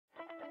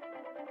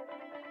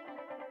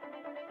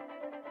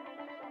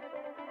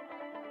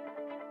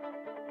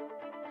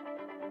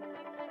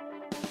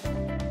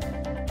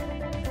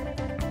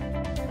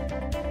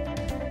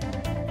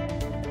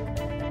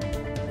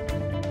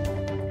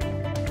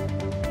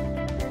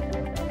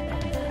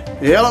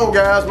Hello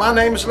guys, my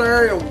name is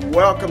Larry and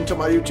welcome to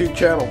my YouTube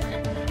channel.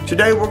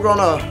 Today we're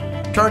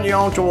gonna turn you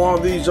on to one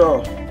of these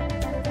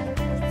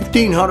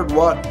 1500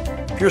 watt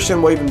pure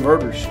sine wave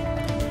inverters.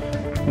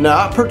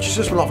 Now I purchased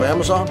this one off of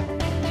Amazon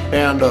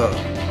and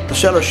the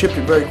seller shipped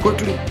it very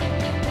quickly,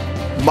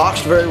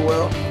 boxed very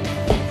well,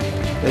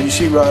 as you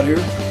see right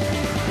here.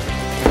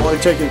 I'm only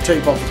taking the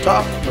tape off the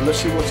top, but let's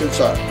see what's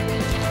inside.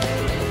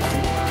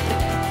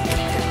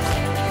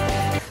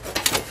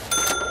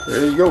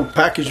 There you go,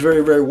 packaged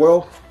very, very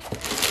well.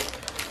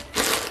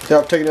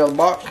 Without taking it out of the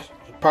box,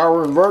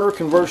 power inverter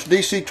converts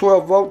DC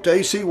 12 volt to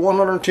AC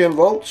 110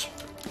 volts.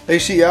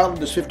 AC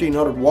outlet is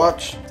 1500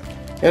 watts,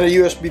 and a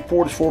USB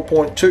port is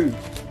 4.2.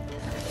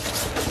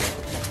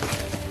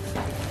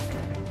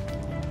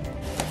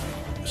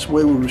 That's the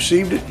way we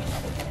received it.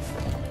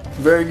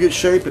 Very good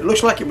shape. It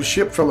looks like it was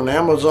shipped from an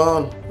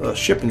Amazon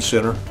shipping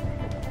center.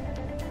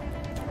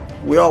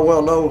 We all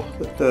well know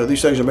that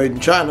these things are made in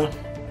China.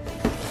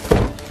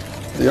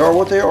 They are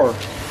what they are.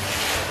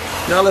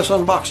 Now let's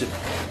unbox it.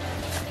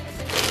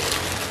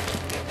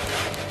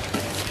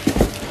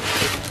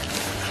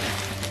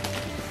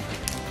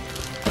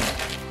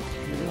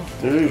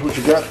 There's what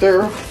you got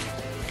there.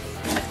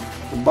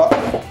 The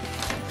bottom.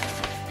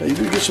 Now you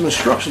do get some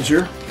instructions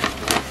here.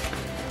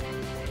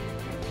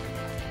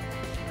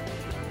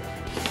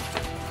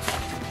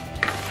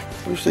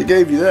 At least they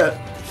gave you that.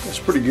 That's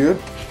pretty good.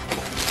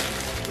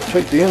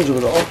 Take the ends of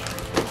it off.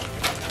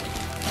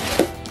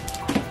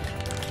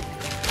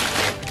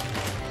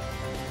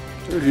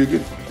 There's a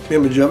good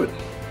image of it.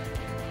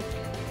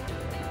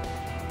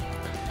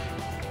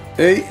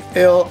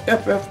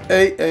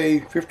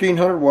 ALFFAA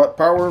 1500 watt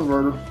power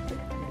inverter.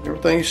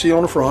 Everything you see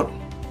on the front.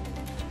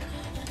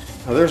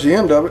 Now there's the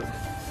end of it.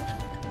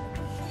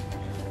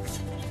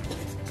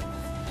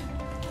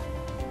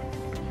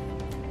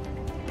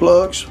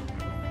 Plugs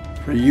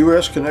for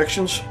US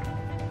connections,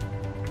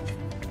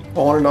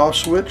 on and off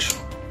switch,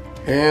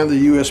 and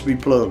the USB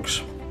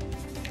plugs.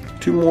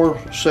 Two more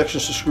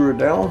sections to screw it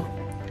down.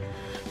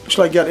 Looks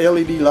like you got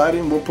LED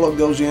lighting. We'll plug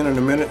those in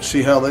a minute and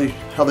see how they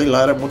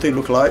light up, what they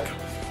look like.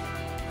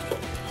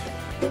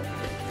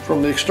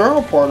 From the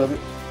external part of it,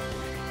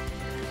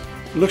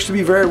 it looks to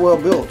be very well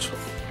built.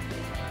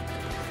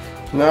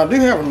 Now I do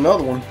have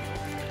another one,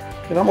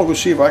 and I'm gonna go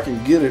see if I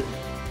can get it.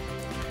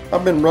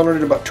 I've been running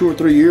it about 2 or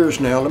 3 years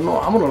now. I'm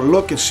gonna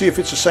look and see if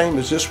it's the same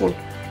as this one,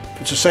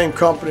 if it's the same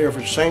company or if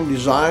it's the same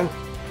design.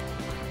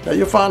 Now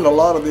you'll find a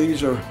lot of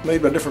these are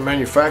made by different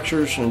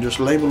manufacturers and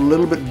just labeled a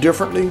little bit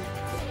differently.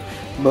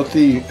 But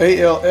the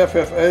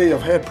ALFFA,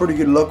 I've had pretty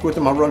good luck with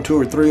them. I've run 2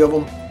 or 3 of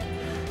them.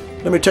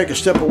 Let me take a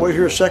step away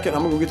here a second.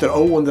 I'm going to get that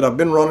old one that I've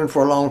been running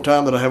for a long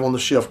time that I have on the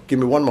shelf. Give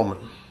me one moment.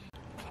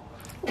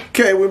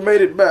 Okay, we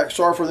made it back.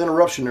 Sorry for the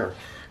interruption there.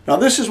 Now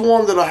this is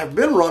one that I have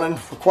been running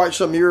for quite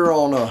some year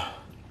on, I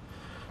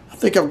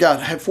think I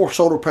had 4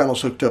 solar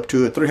panels hooked up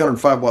to it,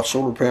 305 watt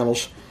solar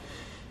panels.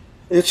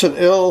 It's an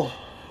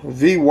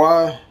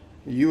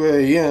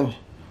LVYUAN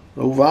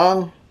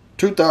Ovan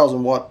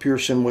 2000 watt pure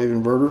sine wave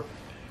inverter.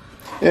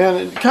 And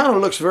it kind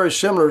of looks very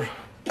similar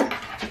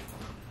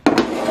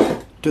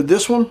to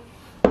this one.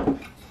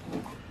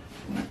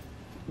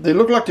 They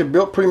look like they're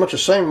built pretty much the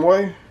same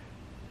way.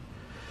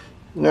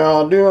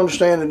 Now I do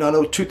understand that I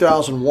know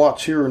 2000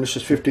 watts here and this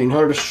is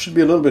 1500. This should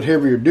be a little bit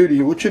heavier duty,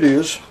 which it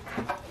is.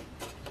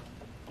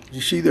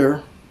 You see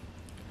there.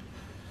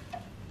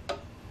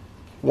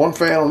 One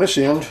fan on this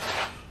end.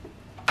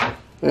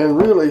 And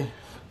really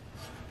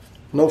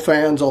no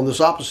fans on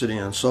this opposite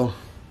end. So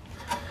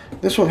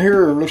this one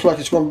here looks like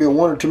it's going to be a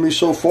winner to me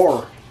so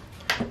far.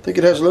 I think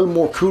it has a little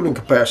more cooling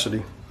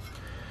capacity.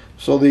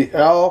 So the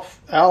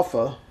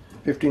Alpha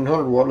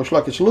 1500 watt looks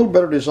like it's a little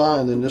better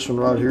designed than this one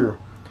right here.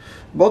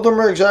 Both of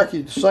them are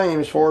exactly the same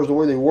as far as the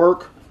way they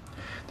work.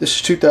 This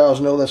is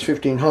 2000, that's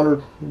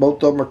 1500.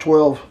 Both of them are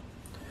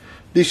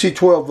DC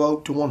 12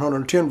 volt to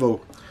 110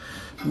 volt.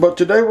 But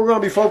today we're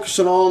going to be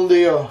focusing on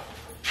the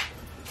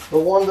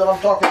one that I'm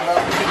talking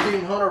about, the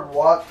 1500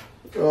 watt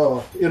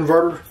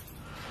inverter.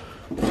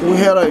 We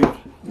had a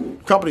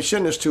company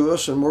send this to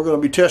us and we're going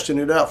to be testing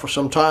it out for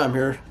some time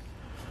here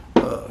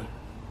to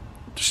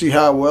see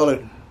how well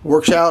it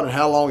works out and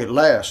how long it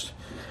lasts.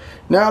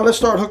 Now let's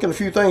start hooking a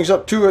few things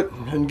up to it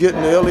and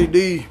getting the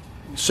LED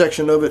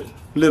section of it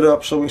lit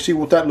up so we can see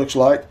what that looks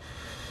like.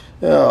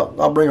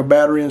 I'll bring a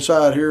battery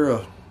inside here,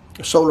 a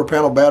solar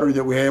panel battery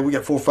that we have. We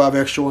got 4 or 5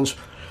 extra ones.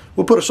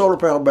 We'll put a solar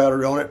panel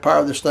battery on it,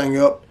 power this thing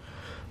up,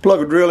 plug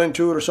a drill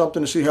into it or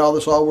something to see how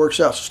this all works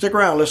out. So stick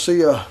around, let's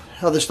see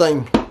how this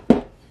thing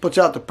puts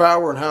out the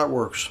power and how it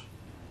works.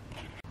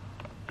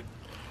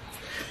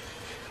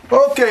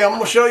 Okay, I'm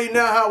going to show you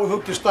now how we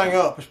hook this thing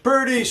up. It's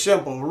pretty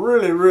simple,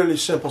 really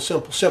simple.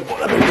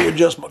 Let me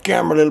readjust my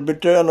camera a little bit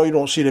there. I know you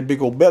don't see the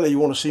big old belly. You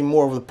want to see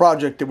more of the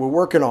project that we're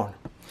working on.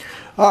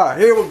 Alright,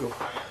 here we go.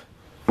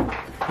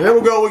 Here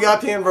we go, we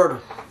got the inverter.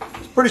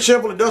 It's pretty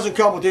simple. It doesn't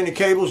come with any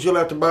cables. You'll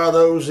have to buy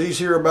those. These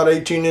here are about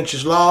 18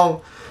 inches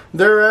long.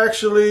 They're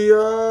actually,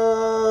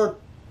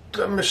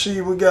 let me see,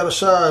 we got a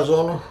size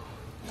on them.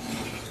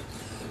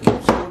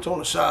 Let's see what's on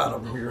the side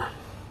of them here.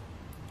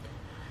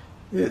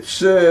 It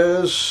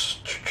says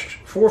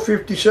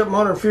 450,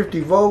 750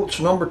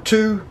 volts, number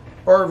 2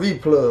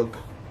 RV plug.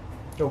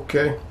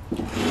 Okay,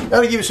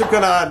 that'll give you some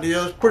kind of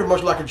idea. It's pretty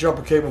much like a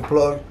jumper cable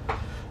plug.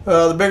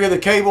 The bigger the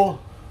cable,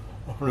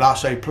 well, I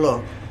say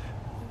plug,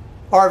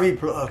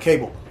 RV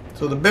cable.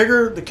 So the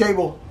bigger the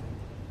cable,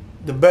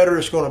 the better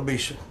it's going to be.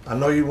 I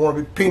know you want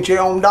to be pinching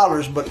your own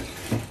dollars, but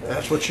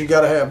that's what you got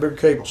to have, bigger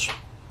cables.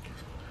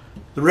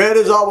 The red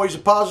is always a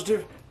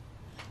positive.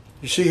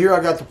 You see here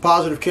I got the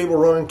positive cable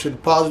running to the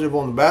positive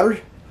on the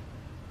battery,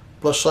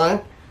 plus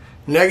sign.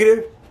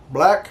 Negative,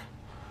 black,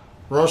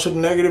 runs to the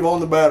negative on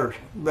the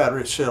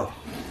battery itself.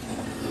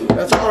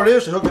 That's all it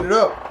is to hooking it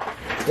up.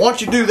 Once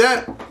you do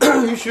that,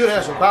 you should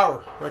have some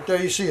power. Right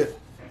there you see it.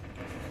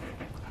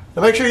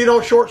 Now make sure you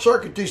don't short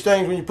circuit these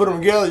things when you put them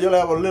together. You'll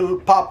have a little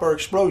pop or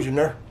explosion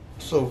there.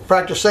 So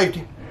practice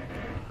safety.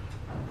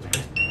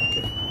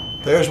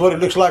 There's what it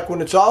looks like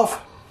when it's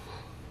off.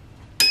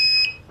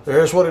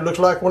 There's what it looks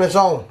like when it's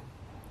on.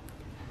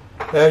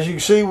 As you can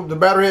see, the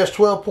battery has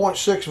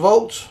 12.6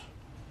 volts.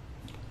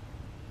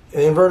 The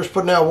inverter's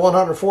putting out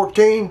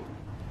 114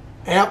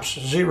 amps,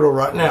 0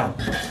 right now.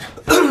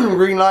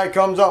 Green light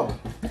comes on.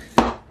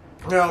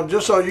 Now,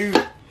 just so you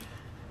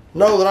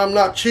know that I'm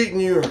not cheating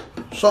you,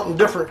 something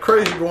different,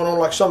 crazy going on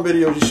like some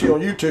videos you see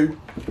on YouTube,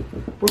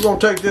 we're going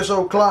to take this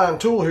old Klein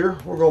tool here.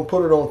 We're going to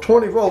put it on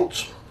 20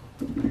 volts.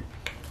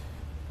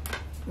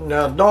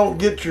 Now, don't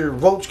get your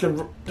volts,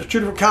 there's 2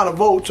 different kind of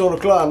volts on a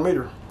Klein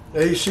meter.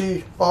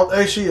 AC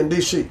and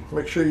DC.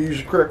 Make sure you use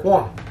the correct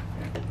one.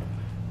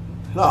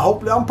 Now,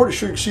 hopefully, I'm pretty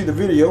sure you can see the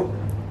video.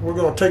 We're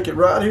going to take it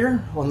right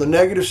here on the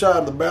negative side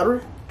of the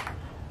battery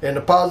and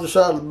the positive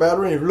side of the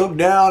battery. And if you look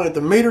down at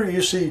the meter,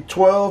 you see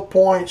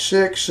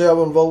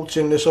 12.67 volts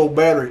in this old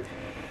battery.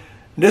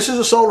 This is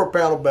a solar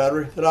panel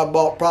battery that I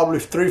bought probably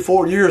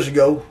 3-4 years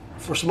ago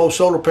for some old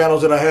solar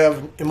panels that I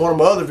have in one of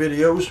my other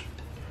videos.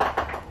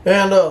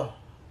 And I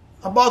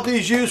bought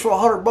these used for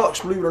 $100,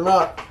 believe it or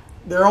not.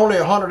 They're only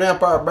a 100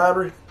 amp hour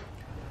battery,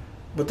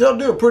 but they'll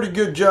do a pretty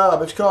good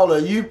job. It's called a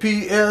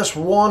UPS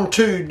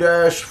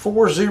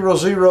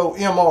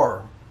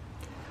 12-400MR.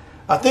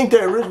 I think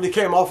they originally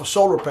came off a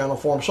solar panel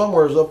farm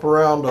somewhere up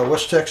around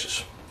West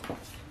Texas.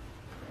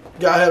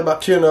 Guy had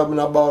about 10 of them,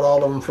 and I bought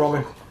all of them from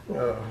him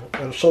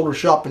at a solar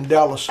shop in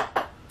Dallas.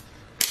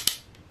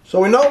 So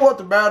we know what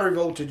the battery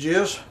voltage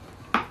is.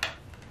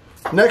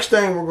 Next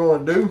thing we're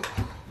going to do,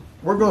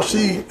 we're going to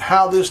see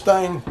how this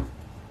thing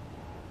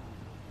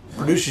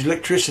produces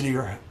electricity,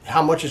 or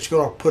how much it's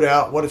going to put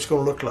out, what it's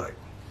going to look like.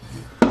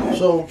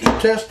 So to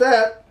test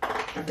that,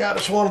 I got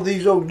us one of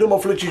these old demo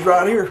flitches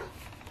right here.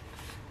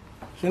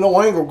 It's an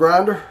old angle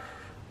grinder,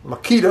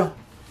 Makita.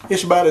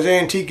 It's about as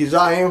antique as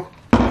I am,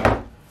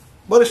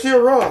 but it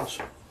still runs.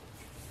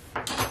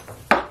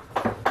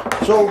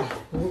 So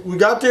we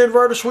got the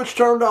inverter switch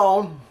turned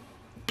on,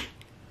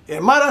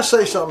 and might I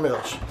say something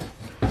else?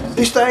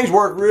 These things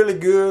work really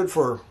good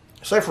for,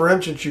 say for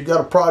instance, you got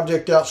a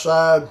project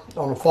outside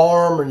on a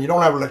farm and you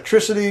don't have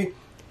electricity.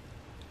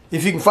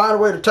 If you can find a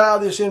way to tie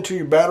this into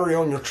your battery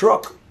on your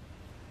truck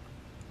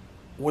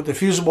with the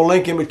fusible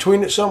link in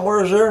between it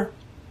somewhere there,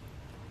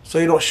 so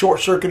you don't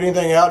short circuit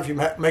anything out if you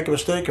make a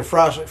mistake and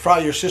fry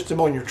your system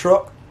on your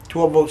truck,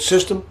 12 volt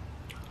system.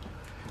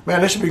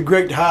 Man, this would be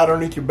great to hide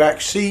underneath your back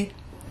seat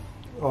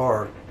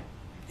or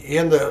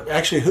in the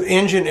actually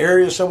engine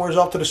area somewhere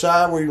off to the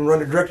side where you can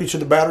run it directly to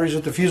the batteries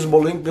with the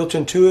fusible link built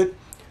into it.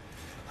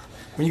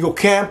 When you go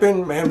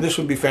camping, man, this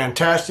would be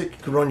fantastic. You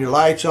could run your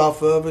lights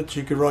off of it.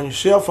 You could run your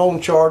cell phone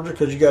charger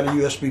because you got a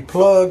USB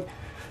plug.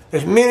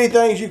 There's many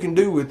things you can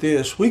do with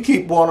this. We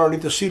keep one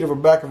underneath the seat of our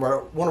back of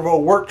one of our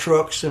work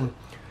trucks, and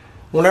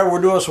whenever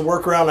we're doing some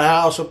work around the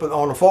house up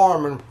on the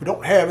farm and we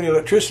don't have any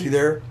electricity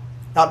there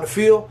out in the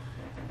field,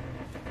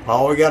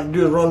 all we got to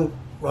do is run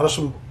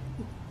some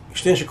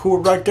extension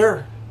cord right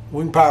there.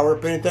 We can power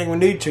up anything we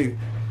need to.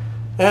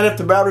 And if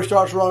the battery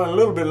starts running a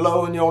little bit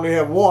low and you only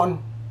have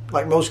one,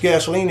 like most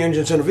gasoline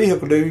engines in a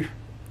vehicle do,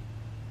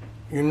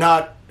 you're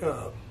not,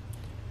 you're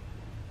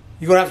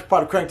going to have to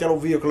probably crank that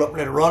old vehicle up and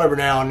let it run every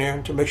now and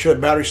then to make sure the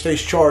battery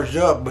stays charged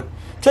up. But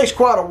it takes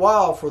quite a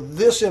while for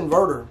this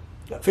inverter,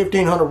 that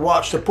 1500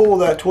 watts, to pull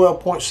that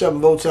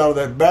 12.7 volts out of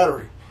that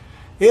battery.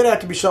 It'd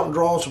have to be something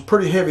drawing some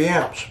pretty heavy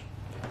amps.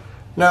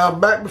 Now,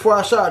 back before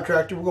I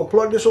sidetracked you, we're going to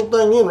plug this old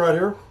thing in right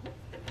here.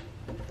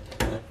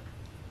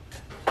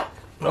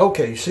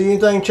 Okay, see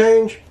anything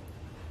change?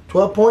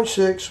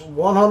 12.6,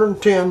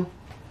 110,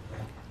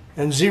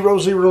 and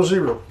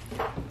 000.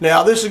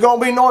 Now, this is going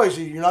to be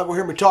noisy. You're not going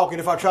to hear me talking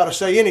if I try to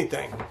say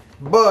anything.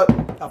 But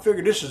I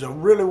figured this is a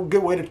really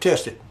good way to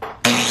test it. Alright,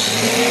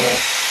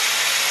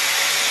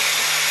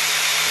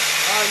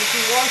 you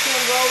see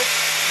 110 volts,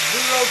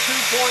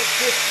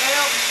 0.2.6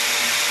 amps,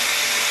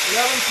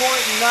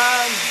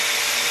 11.9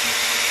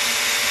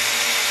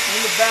 in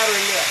the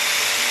battery left.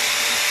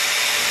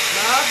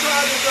 Now, I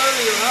tried this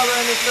earlier, and I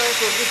ran this thing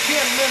for just 10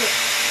 minutes.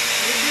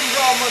 It didn't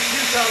draw much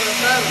juice out of that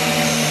battery.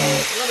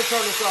 Let me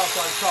turn this off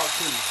so I can talk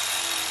to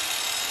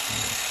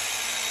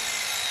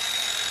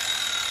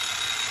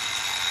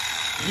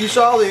you. you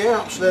saw the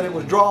amps that it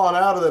was drawing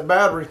out of the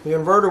battery the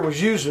inverter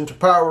was using to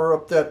power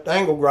up that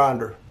angle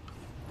grinder.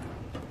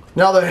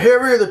 Now the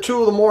heavier the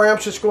tool, the more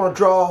amps it's going to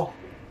draw,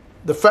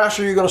 the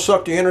faster you're going to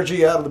suck the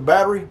energy out of the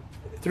battery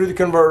through the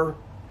converter,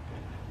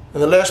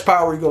 and the less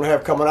power you're going to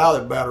have coming out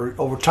of that battery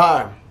over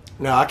time.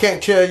 Now I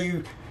can't tell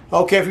you,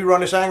 okay, if you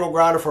run this angle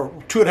grinder for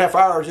 2.5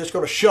 hours, it's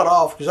going to shut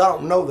off, because I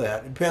don't know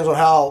that. It depends on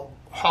how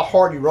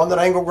hard you run that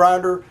angle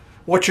grinder,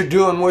 what you're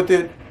doing with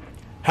it,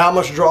 how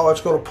much draw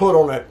it's going to put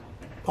on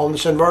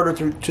this inverter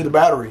through to the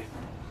battery.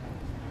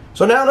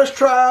 So now let's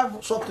try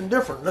something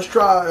different. Let's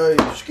try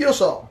a skill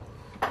saw.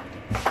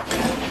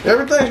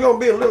 Everything's going to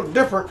be a little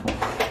different.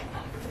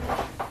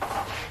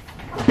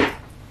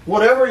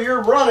 Whatever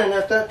you're running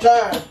at that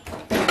time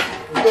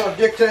is going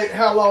to dictate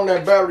how long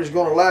that battery is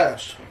going to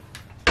last.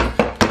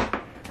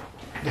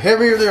 The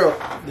heavier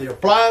the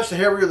appliance, the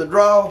heavier the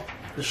draw,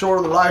 the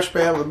shorter the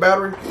lifespan of the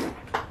battery,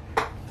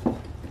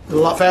 a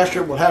lot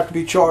faster it will have to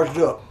be charged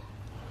up.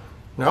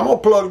 Now I'm going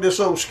to plug this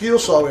old skill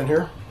saw in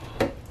here.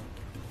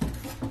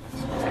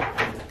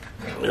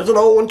 There's an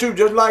old one too,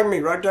 just like me,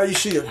 right there you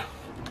see it.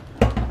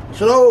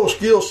 It's an old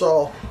skill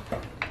saw.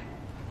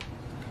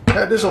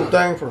 Had this old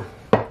thing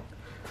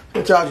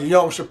since I was a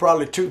youngster,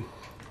 probably too.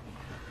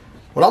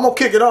 Well, I'm going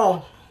to kick it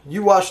on.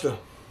 You watch the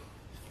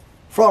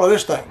front of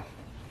this thing.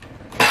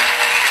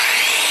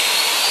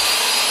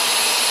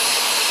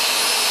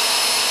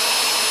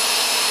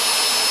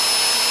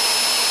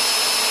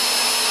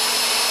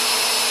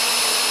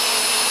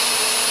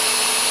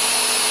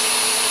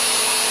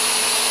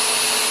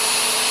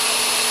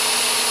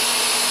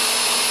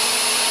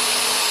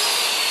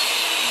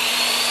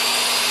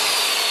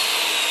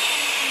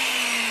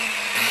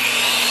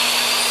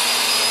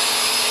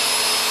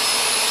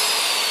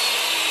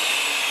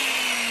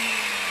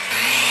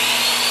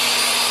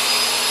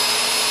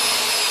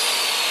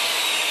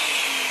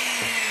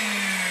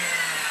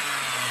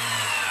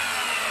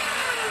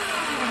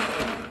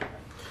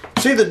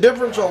 See the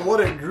difference on what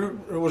it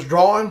was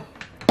drawing?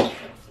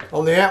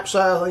 On the amp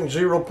side, I think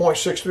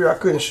 0.63. I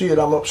couldn't see it,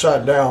 I'm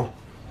upside down.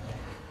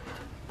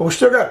 But we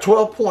still got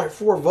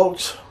 12.4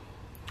 volts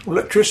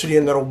electricity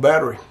in that old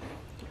battery.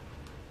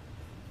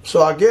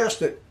 So I guess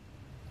that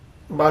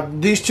by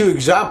these two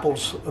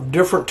examples of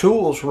different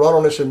tools run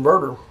on this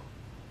inverter,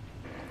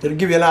 it'll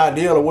give you an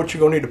idea of what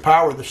you're going to need to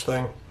power this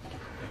thing.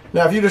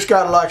 Now if you just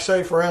got, like,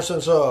 say for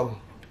instance,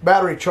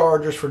 battery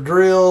chargers for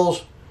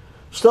drills,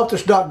 stuff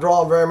that's not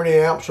drawing very many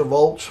amps or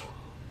volts,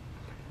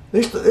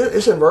 this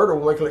inverter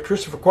will make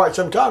electricity for quite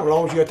some time, as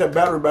long as you got that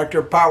battery back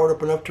there powered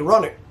up enough to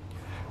run it.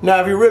 Now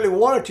if you really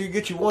wanted to,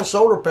 get you one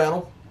solar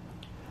panel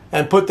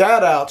and put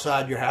that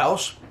outside your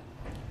house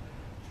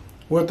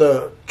with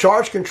a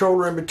charge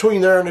controller in between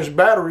there and this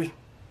battery,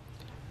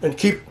 and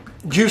keep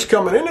juice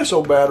coming in this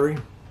old battery,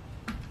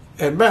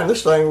 and man,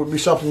 this thing would be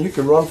something you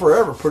can run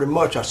forever, pretty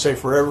much. I say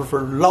forever,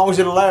 for as long as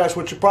it'll last,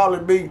 which will probably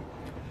be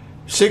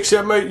 6,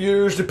 7, 8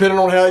 years, depending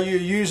on how you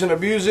use and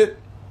abuse it.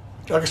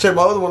 Like I said,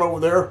 my other one over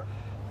there,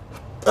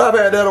 I've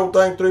had that old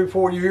thing 3 or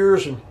 4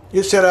 years, and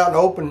it sat out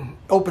in an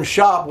open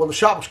shop. Well, the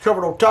shop was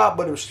covered on top,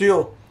 but it was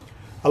still,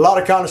 a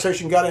lot of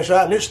condensation got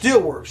inside, and it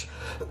still works.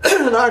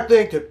 And I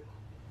think that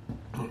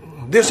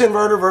this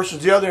inverter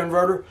versus the other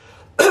inverter,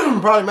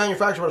 probably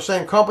manufactured by the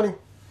same company,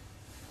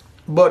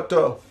 but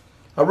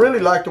I really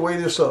like the way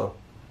this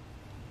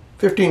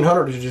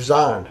 1500 is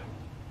designed.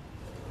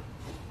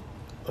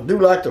 I do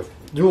like the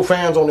dual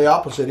fans on the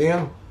opposite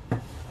end.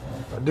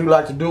 I do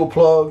like the dual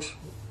plugs.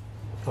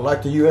 I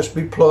like the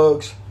USB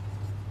plugs.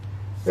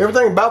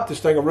 Everything about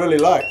this thing I really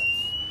like.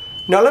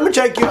 Now let me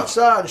take you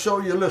outside and show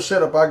you a little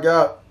setup I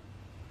got.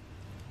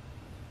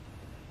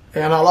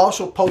 And I'll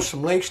also post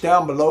some links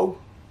down below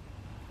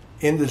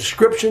in the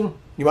description.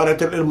 You might have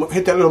to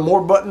hit that little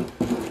more button,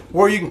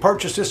 where you can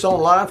purchase this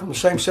online from the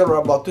same seller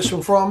I bought this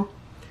one from.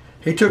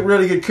 He took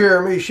really good care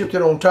of me. He shipped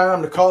it on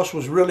time. The cost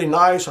was really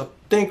nice. I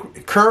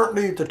think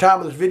currently at the time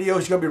of this video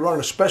he's going to be running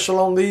a special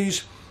on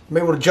these. You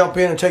may want to jump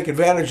in and take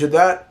advantage of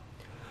that.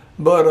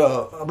 But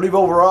I believe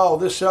overall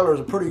this seller is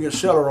a pretty good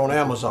seller on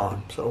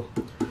Amazon. So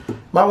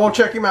might want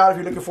to check him out if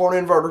you're looking for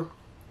an inverter.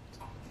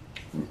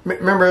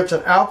 Remember, it's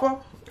an Alpha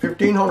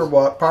 1500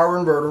 watt power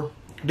inverter,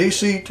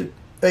 DC to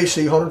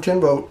AC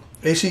 110 volt,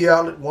 AC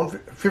outlet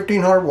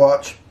 1500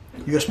 watts,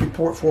 USB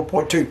port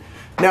 4.2.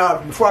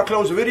 Now, before I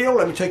close the video,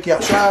 let me take you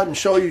outside and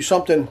show you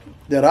something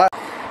that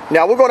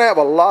Now, we're going to have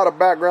a lot of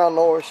background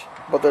noise,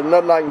 but there's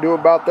nothing I can do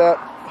about that.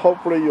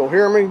 Hopefully, you'll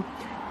hear me.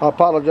 I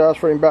apologize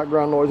for any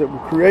background noise that we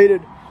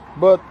created.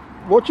 But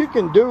what you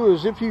can do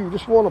is, if you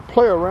just want to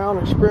play around,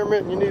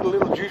 experiment, and you need a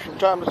little juice from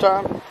time to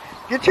time,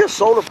 get you a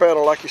solar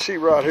panel like you see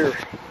right here.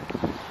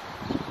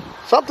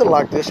 Something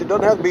like this. It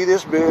doesn't have to be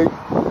this big,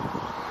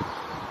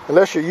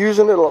 unless you're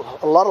using it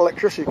a lot of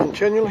electricity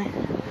continually.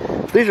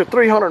 These are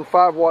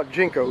 305 watt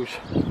Jinkos,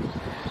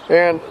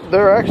 and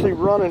they're actually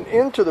running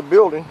into the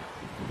building.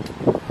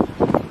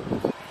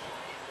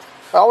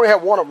 I only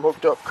have one of them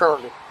hooked up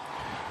currently.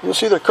 You'll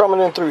see they're coming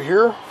in through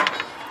here.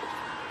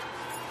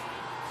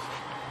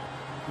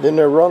 Then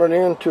they're running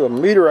into a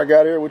meter I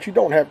got here, which you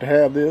don't have to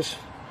have this.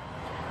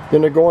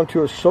 Then they're going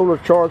to a solar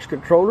charge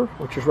controller,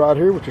 which is right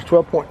here, which is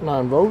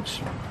 12.9 volts.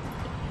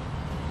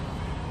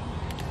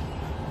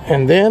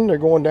 And then they're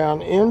going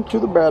down into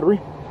the battery.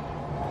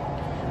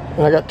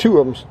 And I got two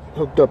of them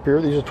hooked up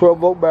here. These are 12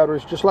 volt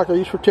batteries, just like I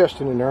used for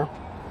testing in there.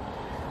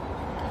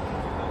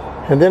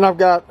 And then I've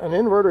got an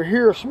inverter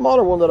here, a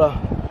smaller one that a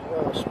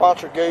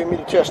sponsor gave me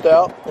to test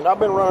out. And I've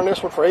been running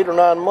this one for 8 or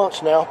 9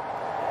 months now.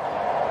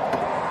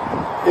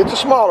 It's a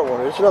smaller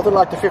one. It's nothing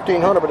like the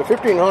 1500, but the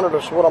 1500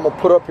 is what I'm going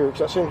to put up here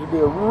because that seems to be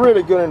a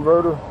really good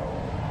inverter,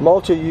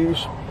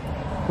 multi-use,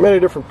 many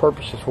different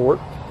purposes for it.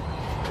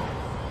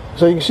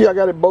 So you can see I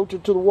got it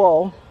bolted to the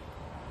wall.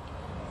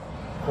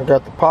 I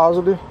got the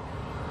positive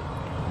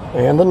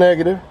and the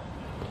negative.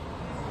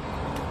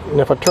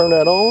 And if I turn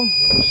that on,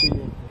 you see,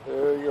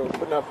 there you go,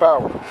 putting out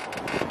power.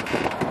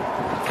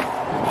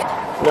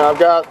 Now I've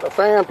got a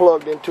fan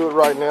plugged into it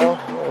right now.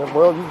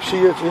 Well, you can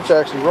see it's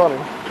actually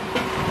running.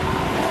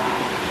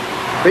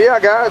 But yeah,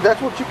 guys,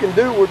 that's what you can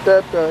do with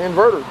that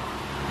inverter.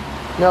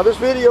 Now this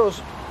video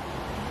is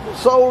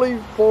solely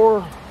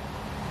for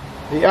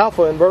the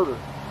alpha inverter.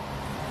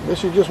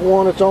 This is just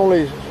one. It's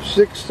only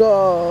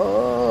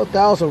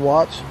 6,000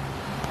 watts.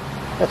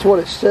 That's what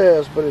it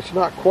says, but it's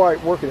not quite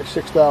working at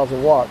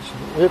 6,000 watts.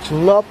 It's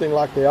nothing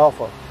like the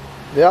alpha.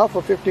 The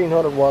alpha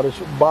 1500 watt is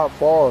by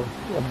far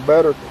a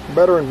better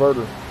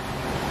inverter.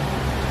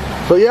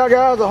 So yeah,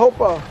 guys, I hope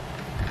I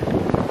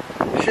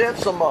shed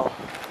some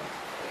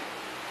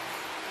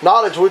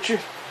knowledge with you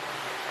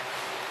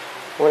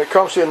when it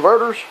comes to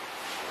inverters.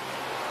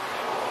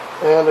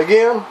 And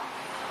again,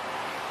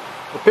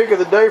 the pick of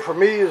the day for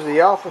me is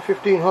the Alpha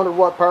 1500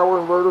 watt power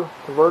inverter.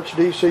 Converts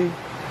DC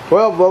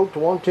 12 volt to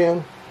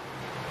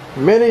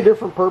 110. Many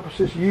different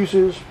purposes,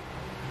 uses.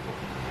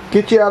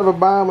 Get you out of a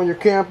bind when you're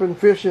camping,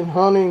 fishing,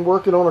 hunting,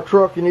 working on a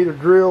truck. You need a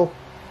drill.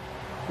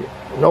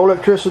 No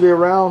electricity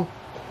around.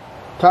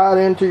 Tie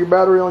it into your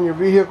battery on your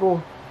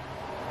vehicle.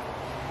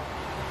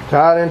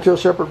 Tie it into a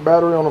separate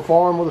battery on a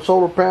farm with a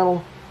solar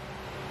panel.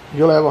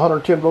 You'll have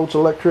 110 volts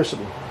of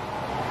electricity.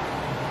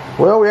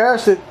 Well, we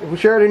ask that if we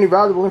shared any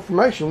valuable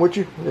information with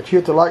you, that you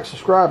hit the like,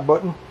 subscribe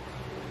button,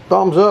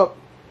 thumbs up,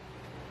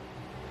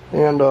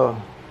 and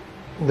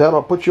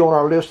that'll put you on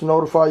our list to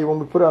notify you when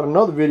we put out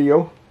another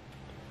video.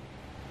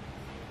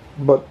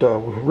 But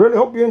we really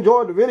hope you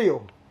enjoyed the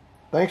video.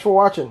 Thanks for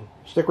watching.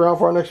 Stick around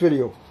for our next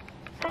video.